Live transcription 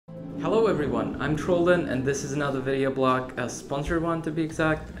Hello everyone, I'm Trolden and this is another video blog, a sponsored one to be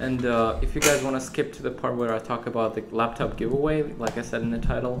exact. And if you guys want to skip to the part where I talk about the laptop giveaway, like I said in the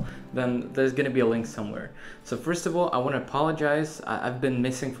title, then there's going to be a link somewhere. So first of all, I want to apologize. I've been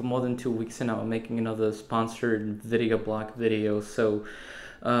missing for more than 2 weeks and now I'm making another sponsored video blog video. So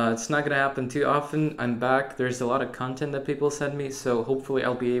it's not going to happen too often. I'm back. There's a lot of content that people send me, so hopefully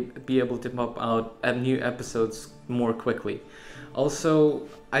I'll be able to pump out new episodes more quickly. Also,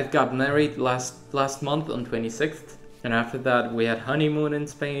 I got married last month on 26th, and after that we had honeymoon in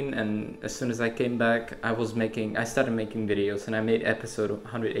Spain, and as soon as I came back I started making videos, and I made episode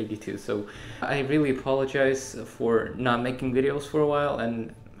 182. So I really apologize for not making videos for a while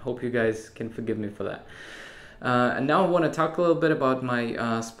and hope you guys can forgive me for that. And now I want to talk a little bit about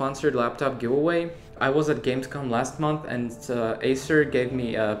my sponsored laptop giveaway. I was at Gamescom last month and Acer gave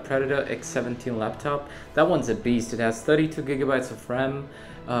me a Predator X17 laptop. That one's a beast. It has 32 gigabytes of RAM,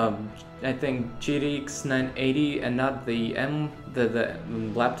 I think GTX 980 and not the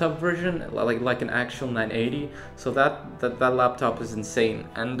laptop version, like an actual 980. So that laptop is insane,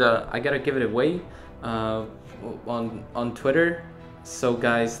 and I gotta give it away on Twitter. So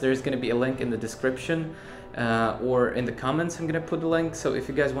guys, there's gonna be a link in the description. Or in the comments I'm gonna put the link. So if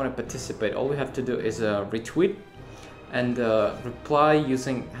you guys want to participate, all we have to do is retweet and reply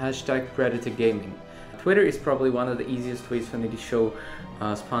using #PredatorGaming. Twitter is probably one of the easiest ways for me to show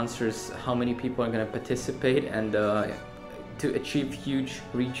sponsors how many people are gonna participate and to achieve huge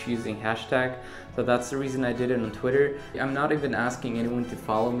reach using hashtag. So that's the reason I did it on Twitter. I'm not even asking anyone to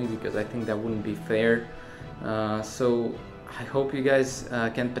follow me because I think that wouldn't be fair. So I hope you guys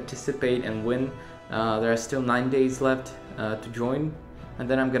can participate and win. There are still 9 days left to join, and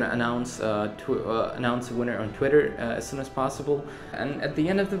then I'm gonna announce a winner on Twitter as soon as possible. And at the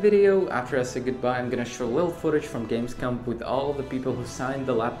end of the video, after I say goodbye, I'm gonna show a little footage from Gamescom with all the people who signed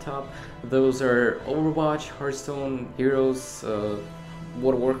the laptop. Those are Overwatch, Hearthstone heroes,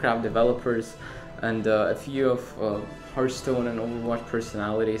 World of Warcraft developers, and a few of Hearthstone and Overwatch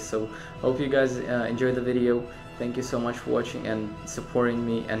personalities. So hope you guys enjoyed the video. Thank you so much for watching and supporting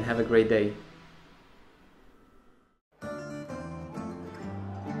me, and have a great day.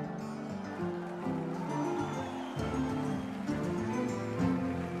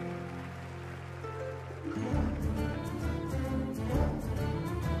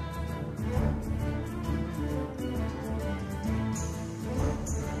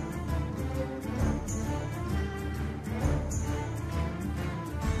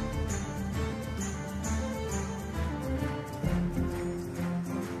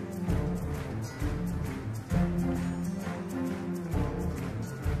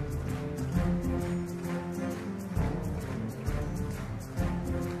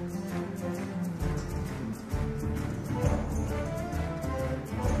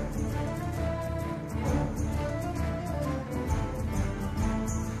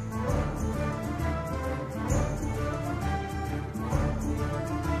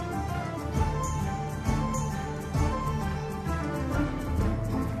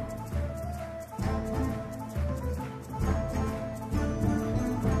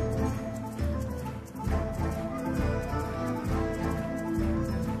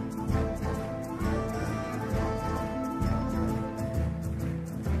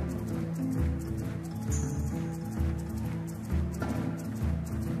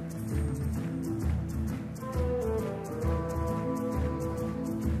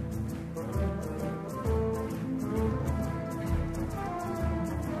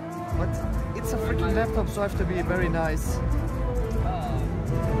 It's a freaking laptop, so I have to be very nice.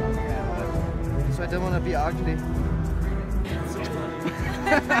 So I don't want to be ugly.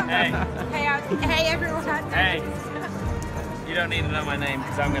 Hey. Hey everyone. Hey. You don't need to know my name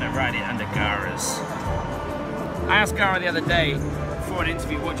because I'm going to write it under Gara's. I asked Gara the other day before an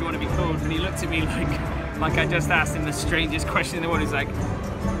interview, what do you want to be called? And he looked at me like I just asked him the strangest question in the world. He's like,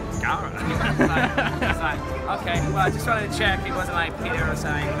 Gara. It's like, okay, well I just wanted to check it wasn't like Peter or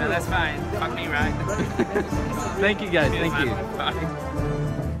something, but that's fine. Fuck me, right? Thank you guys, thank you. Bye.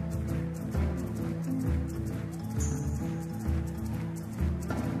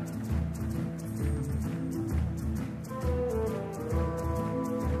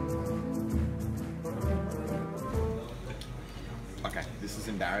 Okay, this is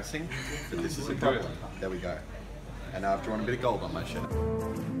embarrassing, but this is a problem. There we go. And now I've drawn a bit of gold on my shirt.